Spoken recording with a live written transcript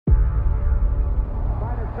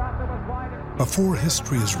Before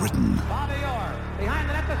history is written,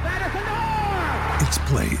 it's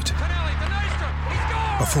played.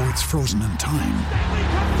 Before it's frozen in time,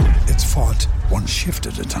 it's fought one shift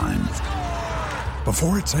at a time.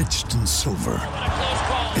 Before it's etched in silver,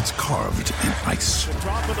 it's carved in ice.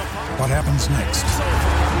 What happens next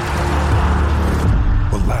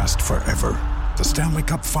will last forever. The Stanley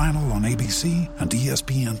Cup Final on ABC and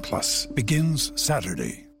ESPN Plus begins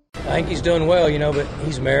Saturday. I think he's doing well, but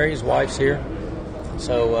he's married. His wife's here.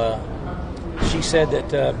 So she said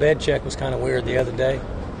that bed check was kind of weird the other day.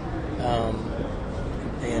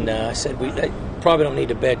 And I said, we probably don't need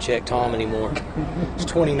to bed check Tom anymore. He's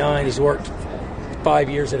 29. He's worked 5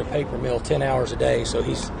 years at a paper mill, 10 hours a day. So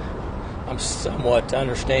I'm somewhat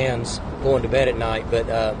understands going to bed at night.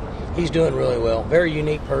 But he's doing really well. Very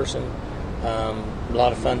unique person. A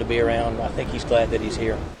lot of fun to be around. I think he's glad that he's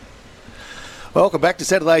here. Welcome back to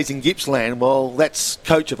Saturdays in Gippsland. Well, that's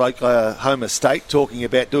coach of Oklahoma State talking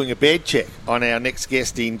about doing a bed check on our next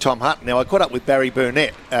guest in Tom Hutton. Now, I caught up with Barry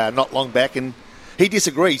Burnett not long back, and he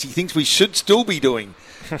disagrees. He thinks we should still be doing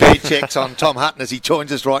bed checks on Tom Hutton as he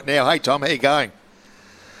joins us right now. Hey, Tom, how you going?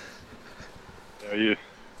 How are you?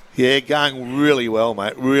 Yeah, going really well,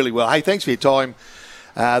 mate, really well. Hey, thanks for your time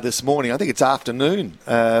this morning. I think it's afternoon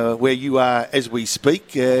where you are as we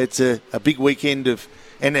speak. It's a big weekend of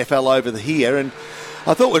NFL over here, and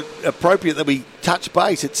I thought it appropriate that we touch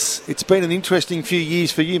base. It's been an interesting few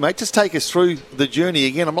years for you, mate. Just take us through the journey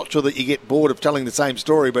again. I'm not sure that you get bored of telling the same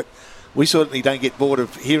story, but we certainly don't get bored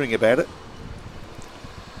of hearing about it.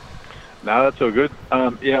 No, that's all good.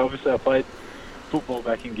 Obviously I played football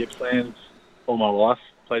back in Gippsland all my life.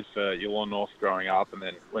 Played for Yallourn North growing up, and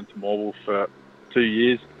then went to Morville for 2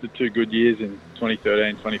 years, the 2 good years in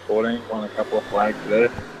 2013, 2014. Won a couple of flags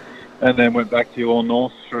there. And then went back to Yallourn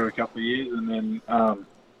North for a couple of years, and then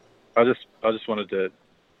I just wanted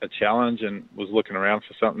a challenge and was looking around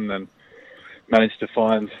for something, and managed to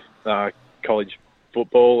find college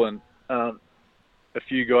football, and a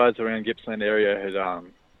few guys around Gippsland area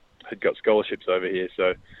had got scholarships over here,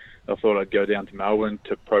 so I thought I'd go down to Melbourne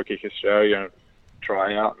to Pro Kick Australia and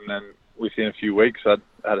try out, and then within a few weeks I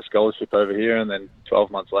had a scholarship over here, and then 12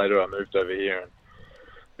 months later I moved over here and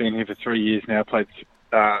been here for 3 years now. Played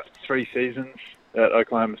 3 seasons at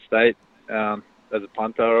Oklahoma State as a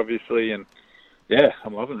punter, obviously, and yeah,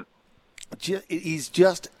 I'm loving it. It is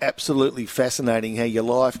just absolutely fascinating how your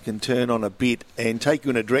life can turn on a bit and take you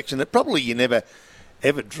in a direction that probably you never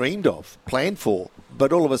ever dreamed of, planned for,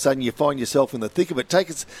 but all of a sudden you find yourself in the thick of it. Take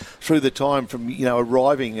us through the time from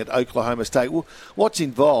arriving at Oklahoma State. Well, what's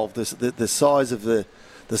involved? The size of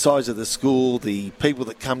the school, the people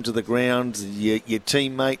that come to the ground, your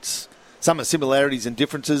teammates. Some of the similarities and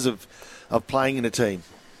differences of playing in a team.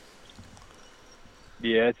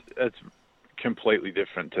 Yeah, it's completely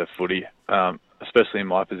different to footy, especially in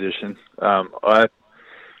my position.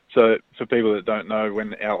 So for people that don't know,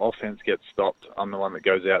 when our offense gets stopped, I'm the one that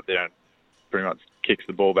goes out there and pretty much kicks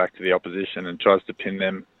the ball back to the opposition and tries to pin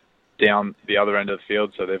them down the other end of the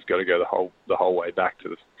field, so they've got to go the whole way back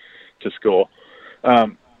to score.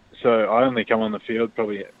 So I only come on the field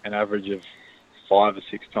probably an average of 5 or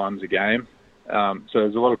 6 times a game. So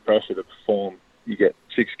there's a lot of pressure to perform. You get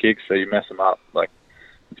 6 kicks, so you mess them up.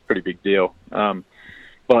 It's a pretty big deal.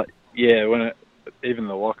 But yeah, even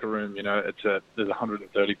the locker room, there's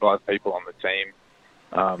 135 people on the team.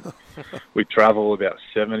 We travel about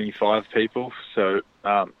 75 people. So,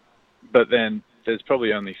 but then there's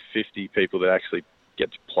probably only 50 people that actually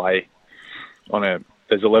get to play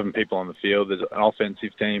there's 11 people on the field. There's an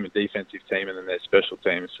offensive team, a defensive team, and then there's special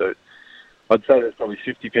teams. So I'd say there's probably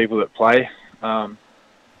 50 people that play,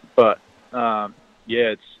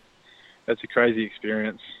 it's a crazy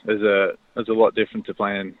experience. There's a lot different to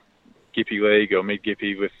playing Gippy League or Mid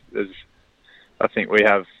Gippy. I think we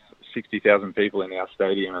have 60,000 people in our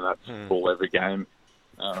stadium, and that's full every game.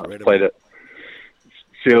 Played at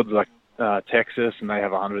fields like Texas, and they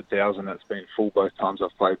have 100,000. That's been full both times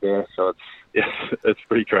I've played there. So it's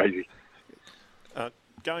pretty crazy.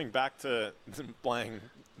 Going back to playing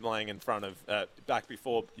in front of back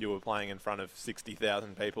before you were playing in front of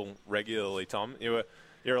 60,000 people regularly, Tom.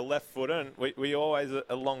 You're a left footer, and were you always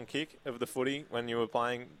a long kick of the footy when you were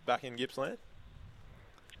playing back in Gippsland?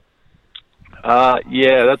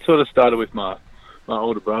 Yeah, that sort of started with my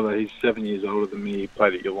older brother. He's 7 years older than me. He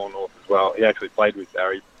played at Yallourn North as well. He actually played with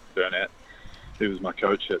Barry Burnett, who was my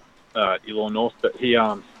coach at Yallourn North. But he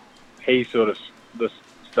sort of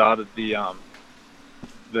started the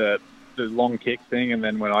long kick thing, and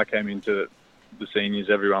then when I came into the seniors,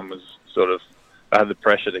 everyone was I had the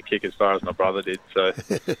pressure to kick as far as my brother did. So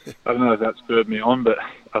I don't know if that spurred me on, but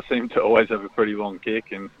I seem to always have a pretty long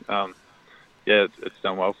kick, and it's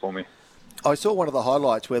done well for me. I saw one of the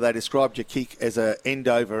highlights where they described your kick as a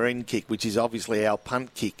end-over-end kick, which is obviously our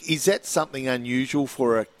punt kick. Is that something unusual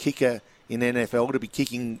for a kicker in NFL to be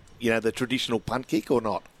kicking, the traditional punt kick or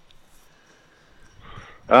not?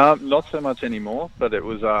 Not so much anymore, but it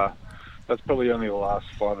was. That's probably only the last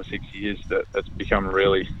 5 or 6 years that's become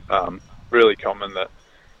really, really common. That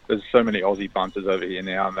there's so many Aussie punters over here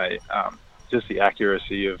now, and they just the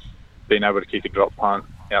accuracy of being able to kick a drop punt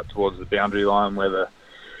out towards the boundary line where the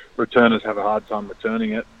returners have a hard time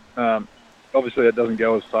returning it. Obviously, it doesn't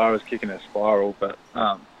go as far as kicking a spiral, but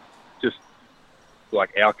just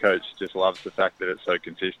like our coach just loves the fact that it's so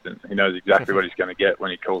consistent. He knows exactly what he's going to get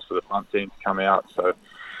when he calls for the punt team to come out. So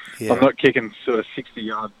I'm not kicking sort of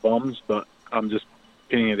 60-yard bombs, but I'm just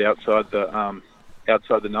pinning it outside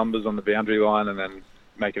the numbers on the boundary line and then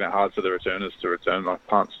making it hard for the returners to return my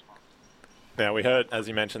punts. Now, we heard, as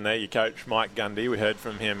you mentioned there, your coach, Mike Gundy, we heard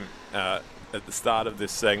from him at the start of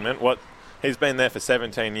this segment. He's been there for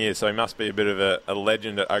 17 years, so he must be a bit of a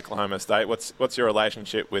legend at Oklahoma State. What's your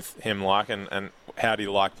relationship with him like, and how do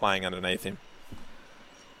you like playing underneath him?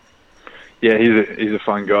 Yeah, he's a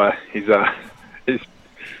fun guy. He's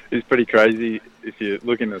pretty crazy. If you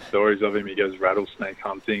look in the stories of him, he goes rattlesnake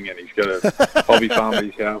hunting, and he's got a hobby farm at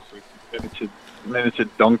his house with miniature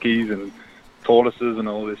donkeys and tortoises and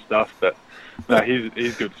all this stuff. But no,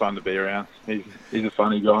 he's good fun to be around. He's a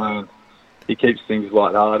funny guy, and he keeps things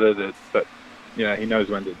lighthearted. But he knows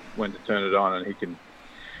when to turn it on, and he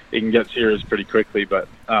can get serious pretty quickly. But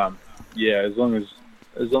as long as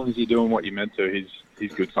you're doing what you're meant to,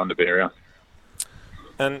 he's good fun to be around.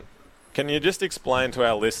 And can you just explain to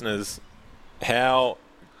our listeners how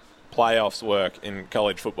playoffs work in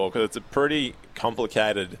college football? Because it's a pretty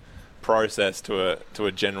complicated process to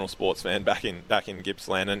a general sports fan back in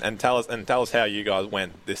Gippsland, and tell us how you guys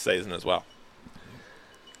went this season as well.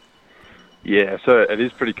 Yeah, so it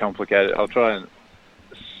is pretty complicated. I'll try and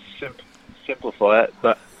simplify it.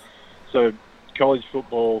 But so college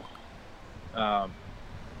football,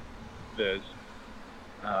 there's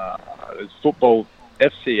football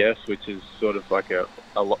FCS, which is sort of like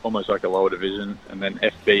almost like a lower division, and then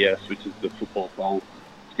FBS, which is the football bowl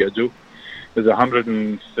schedule. There's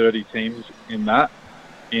 130 teams in that,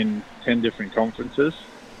 in 10 different conferences,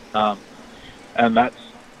 and that's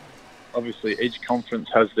obviously each conference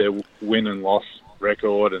has their win and loss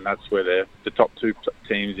record, and that's where the top two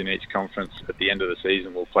teams in each conference at the end of the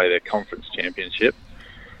season will play their conference championship.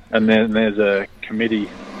 And then there's a committee,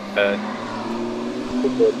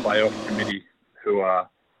 football playoff committee, who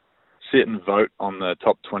sit and vote on the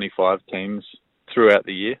top 25 teams throughout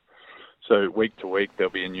the year. So week to week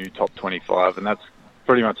there'll be a new top 25, and that's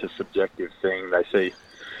pretty much a subjective thing. They see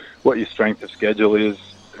what your strength of schedule is,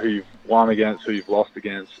 who you've won against, who you've lost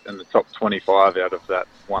against, and the top 25 out of that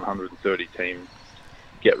 130 teams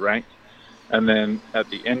get ranked. And then at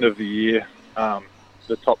the end of the year,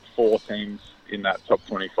 the top 4 teams in that top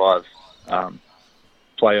 25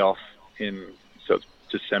 play off so it's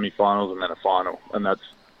just semi-finals and then a final, and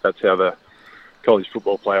that's how the college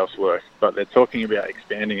football playoffs work. But they're talking about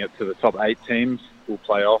expanding it to the top 8 teams will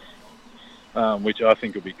play off, which I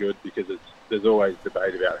think will be good, because there's always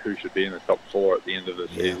debate about who should be in the top 4 at the end of the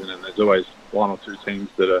season, and there's always 1 or 2 teams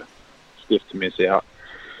that are stiff to miss out.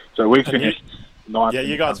 So we finished 9th. Yeah,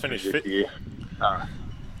 you guys finished 5th.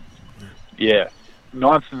 Year.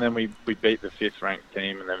 9th, and then we beat the 5th ranked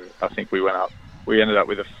team, and then I think we ended up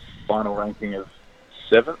with a final ranking of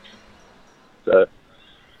 7th. So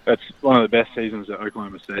that's one of the best seasons that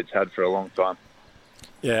Oklahoma State's had for a long time.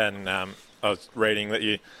 Yeah, and I was reading that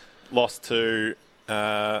you lost to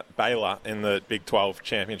Baylor in the Big 12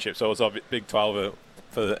 championship. So it was Big 12,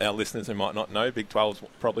 for our listeners who might not know, Big 12 is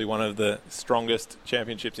probably one of the strongest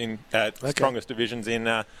championships strongest divisions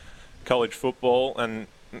in college football, and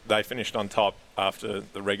they finished on top after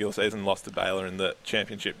the regular season, lost to Baylor in the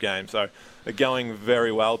championship game. So they're going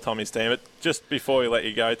very well, Tommy's team. But just before we let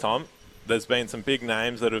you go, Tom, there's been some big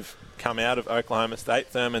names that have come out of Oklahoma State: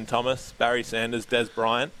 Thurman Thomas, Barry Sanders, Des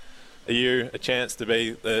Bryant. Are you a chance to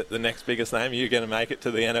be the next biggest name? Are you going to make it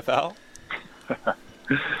to the NFL?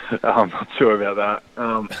 I'm not sure about that.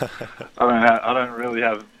 I don't really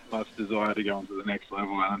have much desire to go on to the next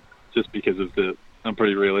level, just because of I'm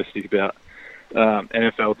pretty realistic about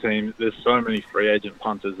NFL teams. There's so many free agent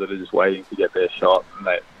punters that are just waiting to get their shot, and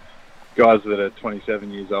guys that are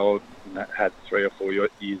 27 years old and that had 3 or 4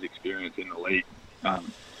 years experience in the league.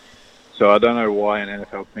 So I don't know why an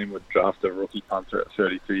NFL team would draft a rookie punter at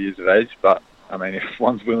 32 years of age, but I mean, if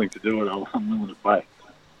one's willing to do it, I'm willing to play.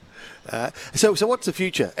 So what's the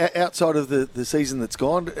future outside of the season that's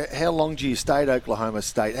gone? How long do you stay at Oklahoma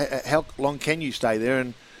State? How long can you stay there,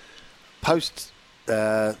 and post,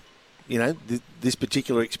 this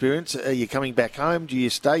particular experience? Are you coming back home? Do you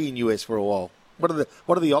stay in US for a while? What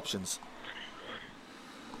are the options?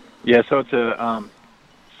 Yeah, so it's a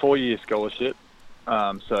 4-year scholarship.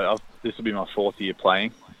 This will be my 4th year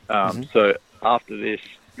playing. So after this,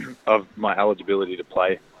 my eligibility to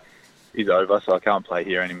play is over, so I can't play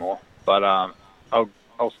here anymore. But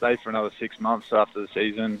I'll stay for another 6 months after the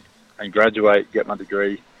season and graduate, get my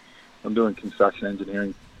degree. I'm doing construction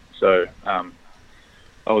engineering. So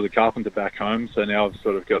I was a carpenter back home, so now I've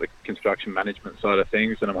sort of got the construction management side of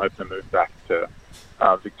things, and I'm hoping to move back to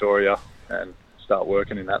Victoria and start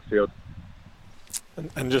working in that field.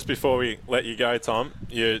 And just before we let you go, Tom,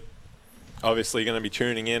 you're obviously going to be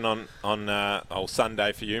tuning in on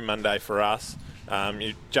Sunday for you, Monday for us.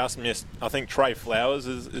 You just missed, I think Trey Flowers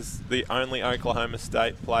is the only Oklahoma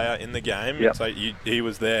State player in the game. Yep. So he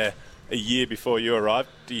was there a year before you arrived.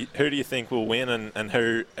 Who do you think will win, and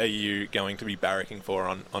who are you going to be barracking for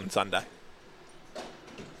on Sunday?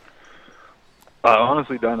 I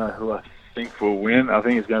honestly don't know who I think will win. I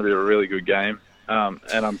think it's going to be a really good game.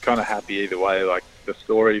 And I'm kind of happy either way. Like the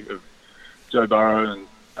story of Joe Burrow and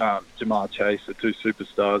Jamar Chase, the two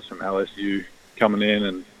superstars from LSU, coming in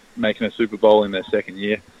and making a Super Bowl in their second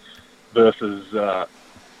year, versus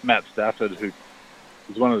Matt Stafford, who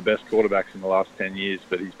was one of the best quarterbacks in the last 10 years,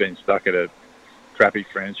 but he's been stuck at a crappy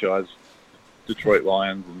franchise, Detroit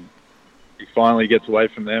Lions, and he finally gets away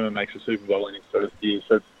from them and makes a Super Bowl in his first year.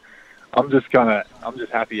 So I'm just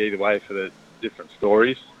happy either way for the different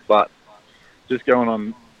stories, but just going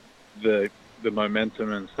on the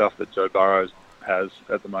momentum and stuff that Joe Burrow has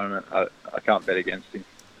at the moment, I can't bet against him.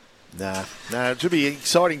 No, it should be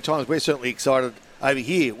exciting times. We're certainly excited over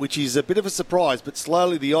here, which is a bit of a surprise, but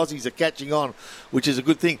slowly the Aussies are catching on, which is a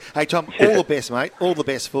good thing. Hey, Tom, all the best, mate. All the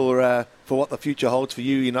best for what the future holds for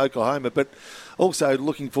you in Oklahoma, but also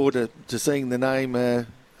looking forward to seeing the name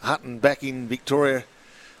Hutton back in Victoria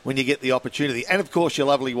when you get the opportunity. And, of course, your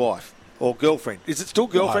lovely wife or girlfriend. Is it still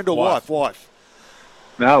girlfriend or wife? Wife.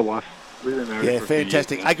 No, wife. We've been married for a few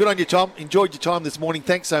fantastic. years. Hey, good on you, Tom. Enjoyed your time this morning.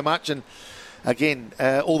 Thanks so much. And, again,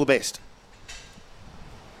 all the best.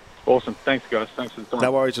 Awesome. Thanks, guys. Thanks for the time.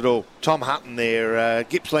 No worries at all. Tom Hutton there,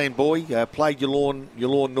 Gippsland boy, played Yallourn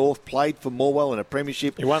North, played for Morwell in a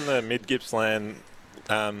premiership. He won the Mid-Gippsland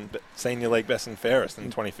Senior League Best and Fairest in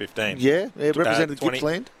 2015. Yeah, represented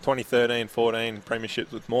Gippsland. 2013-14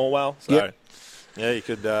 premierships with Morwell. So, yep. Yeah,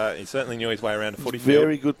 he certainly knew his way around a footy field.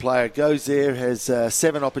 Very good player. Goes there, has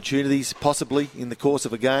 7 opportunities possibly in the course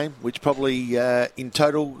of a game, which probably in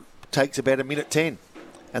total takes about 1:10.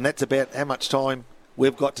 And that's about how much time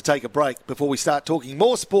we've got to take a break before we start talking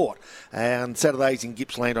more sport on Saturdays in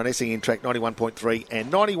Gippsland on SEN Track 91.3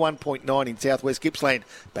 and 91.9 in Southwest Gippsland.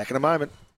 Back in a moment.